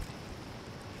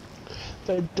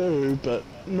 They do, but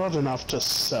not enough to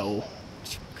sell.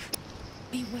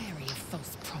 Be wary of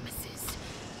false promises.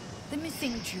 The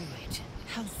missing druid,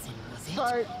 Halsin, was it?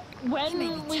 So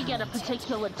when we get a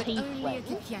particular tiefling,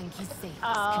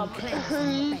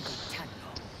 who's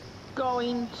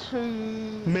going to...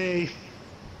 Me.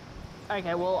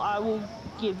 Okay, well I will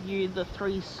give you the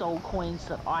 3 soul coins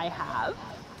that I have.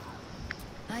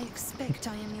 I expect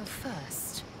I am your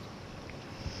first.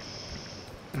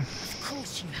 Of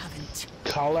course you haven't.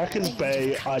 Karlaken's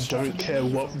Bay, I don't care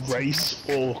what race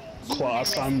or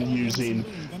class I'm using.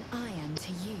 Than I am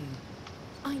to you.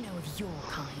 I know of your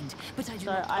kind, but I do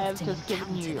So not I have often just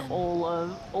given you them.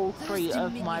 all 3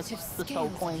 of my Diminutive the soul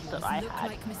scales coins of that yours I look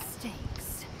had. like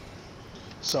mistakes.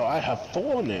 So I have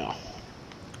 4 now.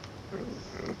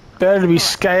 Better to be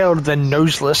scaled than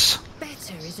noseless.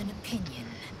 Better is an opinion.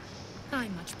 I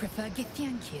much prefer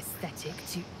Githyanki aesthetic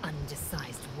to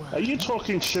undersized work. Are you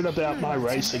talking shit about my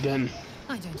race again?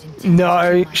 I don't intend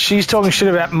No, she's talking shit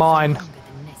about mine. longer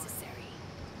than necessary.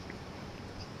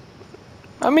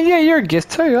 I mean, yeah, you're a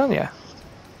gift too, aren't you?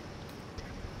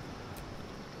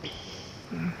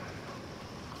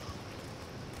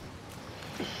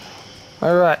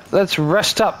 Alright, let's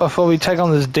rest up before we take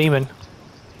on this demon.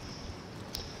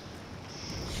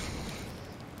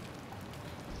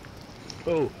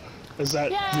 Oh, is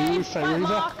that Yay, you, Faye Reaver?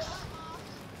 box.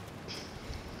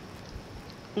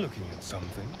 Looking at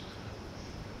something.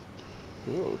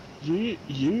 Oh,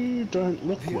 you don't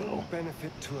look The well. only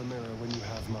benefit to a mirror when you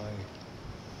have my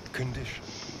condition.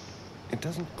 It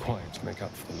doesn't quite make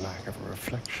up for the lack of a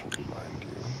reflection, mind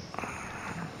you.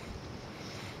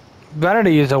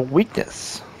 Vanity is a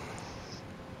weakness.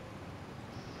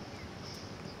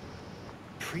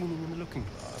 Preening in the looking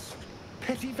glass.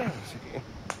 Petty vanity.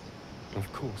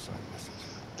 Of course I miss it.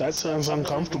 That sounds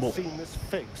uncomfortable. I've seen this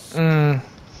face.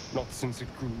 Not since it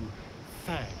grew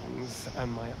fangs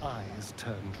and my eyes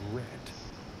turned red.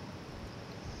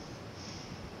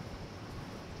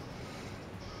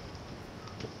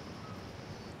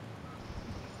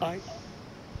 I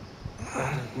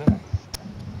don't know.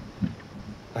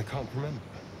 I can't remember.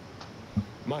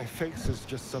 My face is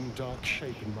just some dark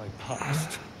shape in my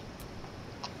past.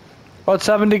 What's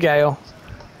happened to Gale?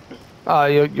 Oh,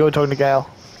 you're talking to Gale.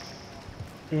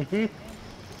 Mm-hmm.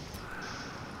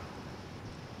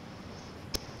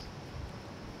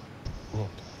 What?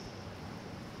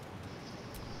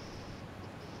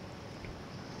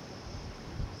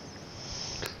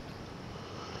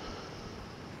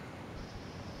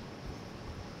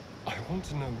 want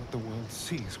to know what the world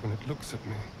sees when it looks at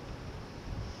me.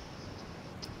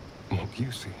 What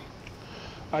you see.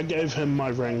 I gave him my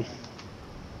ring.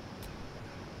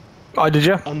 Oh, did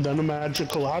you? And then a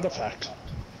magical artifact.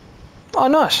 Oh,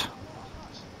 nice.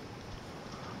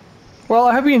 Well,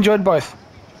 I hope you enjoyed both.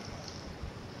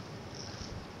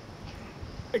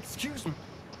 Excuse me.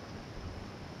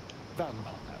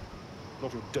 Vampire,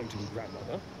 not your doting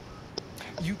grandmother.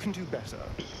 You can do better.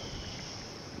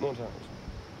 What else?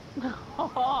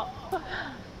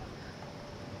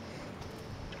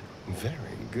 Very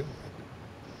good.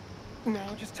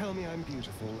 Now just tell me I'm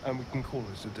beautiful and we can call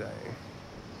it a day.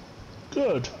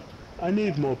 Good. I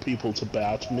need more people to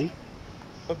bow to me.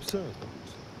 Observant.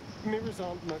 Mirrors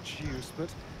aren't much use, but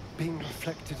being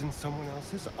reflected in someone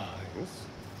else's eyes?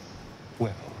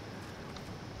 Well,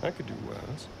 I could do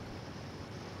worse.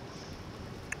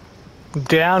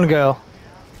 Down, girl.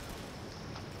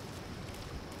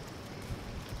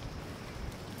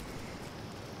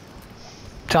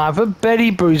 Time for Betty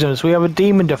Bruisers. We have a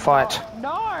demon to fight.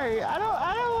 No, I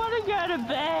don't want to go to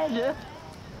bed.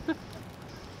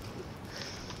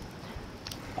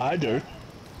 I do.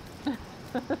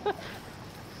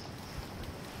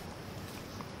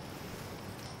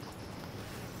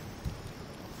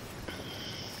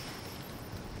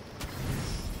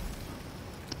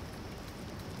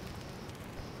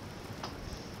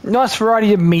 Nice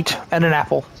variety of meat and an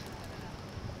apple.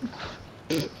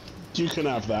 You can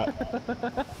have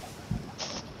that.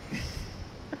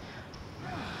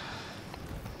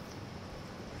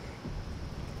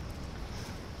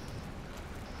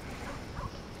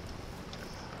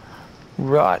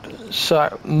 Right,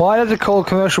 so might have to call a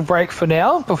commercial break for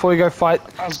now before we go fight.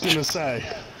 I was gonna say.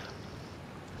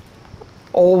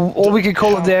 Or we could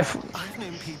call it there. I've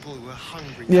known people who are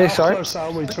hungry. Yeah, How sorry. close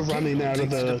are we to running out of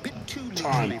the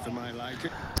time? For my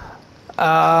liking.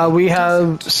 We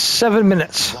have 7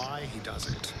 minutes. Why he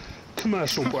does it.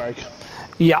 Commercial break.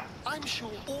 Yeah. I'm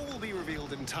sure all will be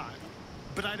revealed in time,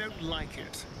 but I don't like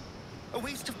it. A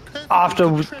waste of perfectly After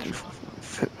good we, treasure.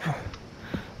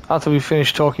 after we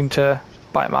finish talking to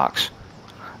bite marks.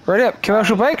 Ready up,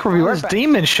 commercial break. Review as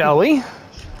demons, shall we?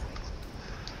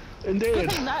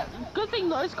 Indeed. Good thing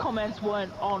those comments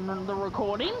weren't on the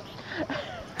recording.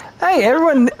 Hey,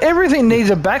 everything needs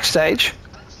a backstage.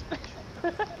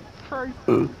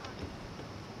 True.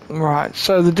 Right,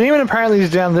 so the demon apparently is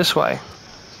down this way.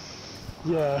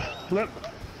 Yeah.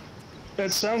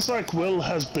 It sounds like Will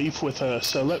has beef with her,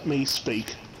 so let me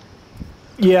speak.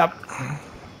 Yep.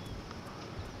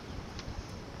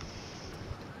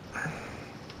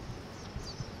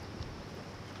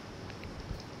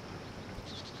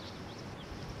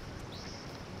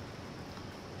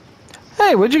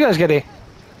 Hey, where'd you guys get here?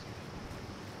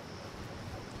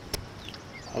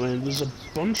 I mean, there's a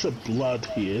bunch of blood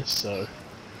here, so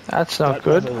That's not that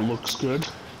good. never looks good.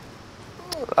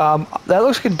 That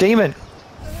looks like a demon.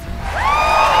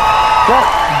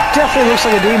 That definitely looks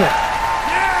like a demon.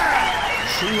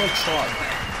 She looks hot.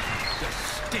 The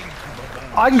stink of a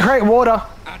bird. I can create water.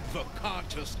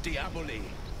 Advocatus diaboli.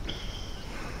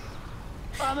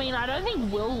 I mean, I don't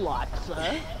think Will likes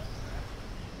her.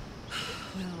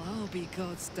 Well, I'll be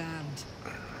God's damned.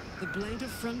 The blade of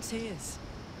frontiers.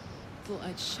 Thought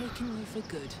I'd shaken you for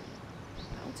good.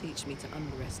 That'll teach me to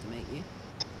underestimate you.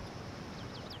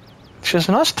 She has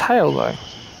a nice tail, though.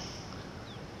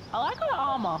 I like her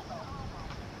armor.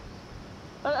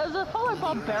 But as a fellow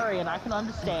barbarian, I can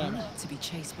understand. To be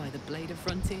chased by the blade of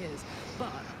frontiers, but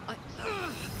I...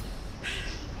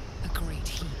 A great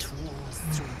heat roars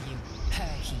through you.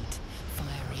 Her heat,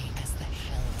 fiery as the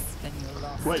hells. Then you're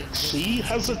lost. Wait, she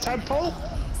has a tadpole?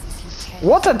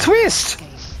 What a twist!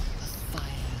 Fire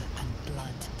and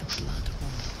blood, the blood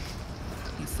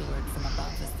woman. You saw it from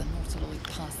above as the Nautiloid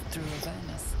passed through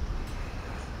Avernus.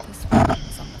 This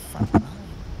woman's on the front line.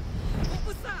 What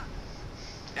was that?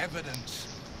 Evidence.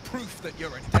 Proof that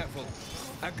you're a devil.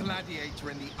 A gladiator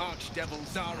in the archdevil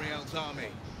Zariel's army.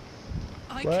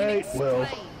 I Wait, can Will.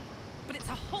 explain, but it's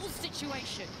a whole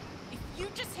situation. If you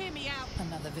just hear me out...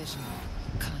 Another vision.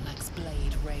 Karlach's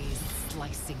blade raised,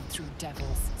 slicing through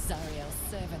devils, Zariel's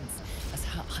servants, as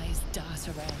her eyes dart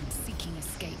around, seeking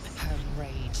escape. Her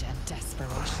rage and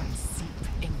desperation seep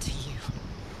into you.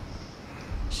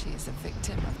 She is a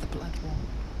victim of the Blood War,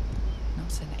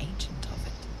 not an agent of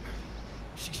it.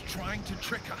 She's trying to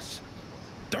trick us.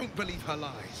 Don't believe her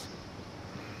lies.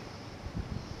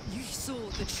 You saw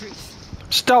the truth.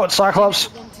 Stow it, Cyclops.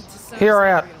 I wanted to serve Hear her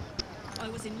out. Zariel. I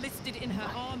was enlisted in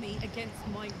her army against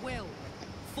my will.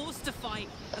 Forced to fight,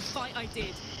 a fight I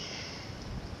did.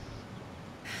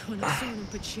 When I saw an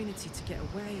opportunity to get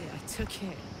away, I took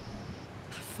it.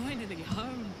 Finally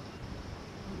home.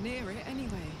 near it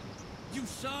anyway. You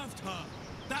served her.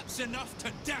 That's enough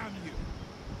to damn you.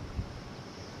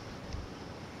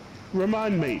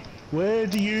 Remind me, where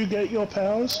do you get your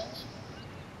powers?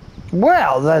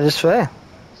 Well, that is fair.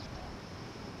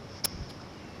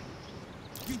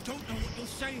 You don't know what you're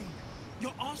saying.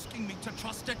 You're asking me to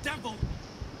trust a devil.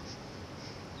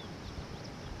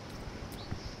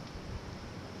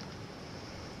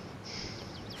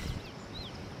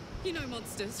 You know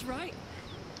monsters, right?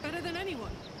 Better than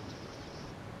anyone.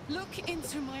 Look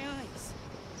into my eyes.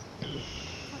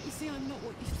 Can't you see I'm not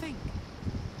what you think?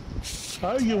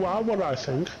 Oh, you are what I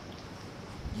think.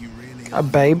 You really A are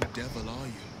babe. no devil, are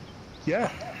you?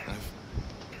 Yeah.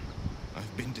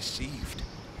 I've been deceived.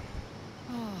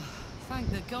 Oh, thank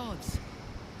the gods.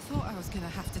 Thought I was gonna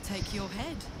have to take your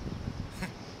head.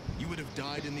 You would have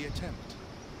died in the attempt.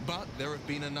 But there have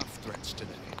been enough threats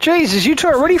today. Jesus, you two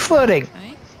are already flirting.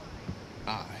 Eh?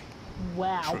 I,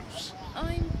 Wow. Truce.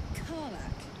 I'm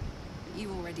Karlak. You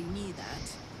already knew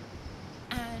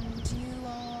that. And you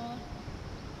are...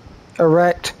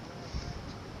 Erect.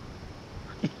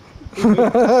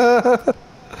 I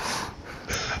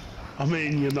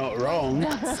mean, you're not wrong.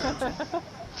 Nice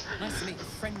to meet you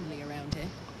friendly around here.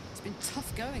 It's been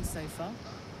tough going so far.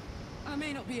 I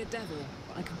may not be a devil,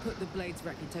 but I can put the Blade's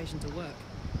reputation to work.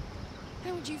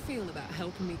 How would you feel about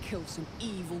helping me kill some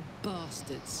evil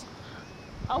bastards?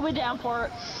 I'll be down for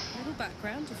it. Little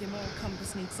background if your moral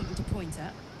compass needs something to point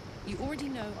at. You already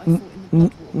know I fought in the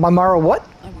Blood War. My moral what?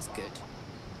 I was good.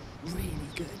 Really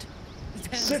good.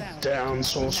 Turns Sit out down, I was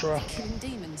sorcerer. killing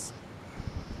demons.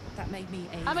 That made me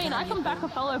a I mean, I can back a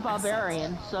fellow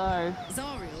barbarian, so...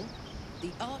 Zariel, the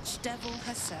archdevil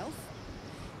herself,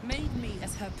 made me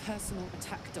as her personal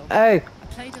attack dog. Hey, I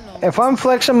played along if I'm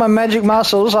flexing my magic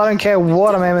muscles, I don't care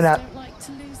what I'm aiming at. Don't like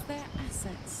to lose their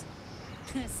assets.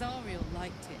 Zariel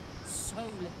liked it so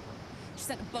little. She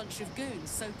sent a bunch of goons,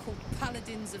 so-called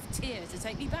paladins of Tyr, to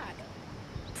take me back.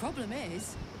 Problem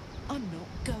is, I'm not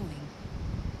going.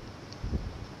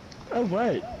 Oh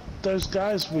wait, those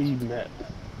guys we met.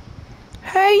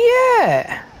 Hey,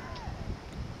 yeah.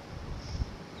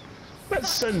 Let's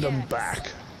send them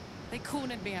back. They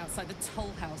cornered me outside the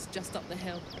toll house just up the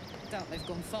hill. Doubt they've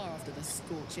gone far after the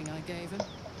scorching I gave them.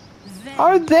 Then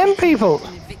Oh, them people.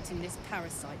 I'm evicting this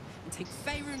parasite and take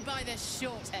Faerun by their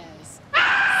short hairs.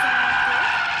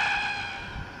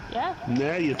 Yeah.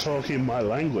 Now you're talking my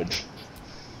language.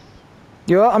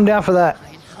 You know what? I'm down for that.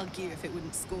 I'd hug you if it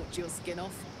wouldn't scorch your skin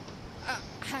off.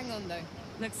 Hang on though.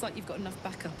 Looks like you've got enough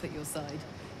backup at your side.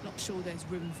 Not sure there's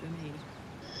room for me.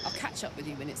 I'll catch up with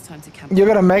you when it's time to camp. You're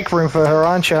gonna make room for her,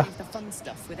 aren't you? Leave the fun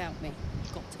stuff without me.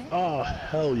 Got it? Oh,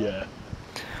 hell yeah.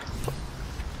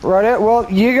 Right, well,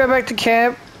 you go back to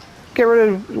camp, get rid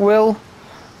of Will,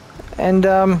 and,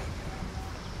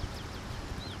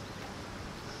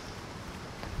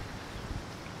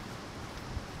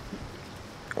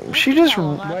 she just,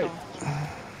 Wait,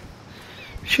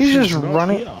 she's just not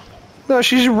running, here. no,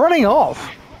 she's running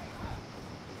off.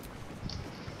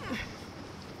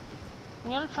 I'm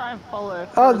gonna try and follow her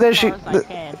Oh, as there far she, as I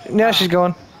can. now she's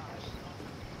gone.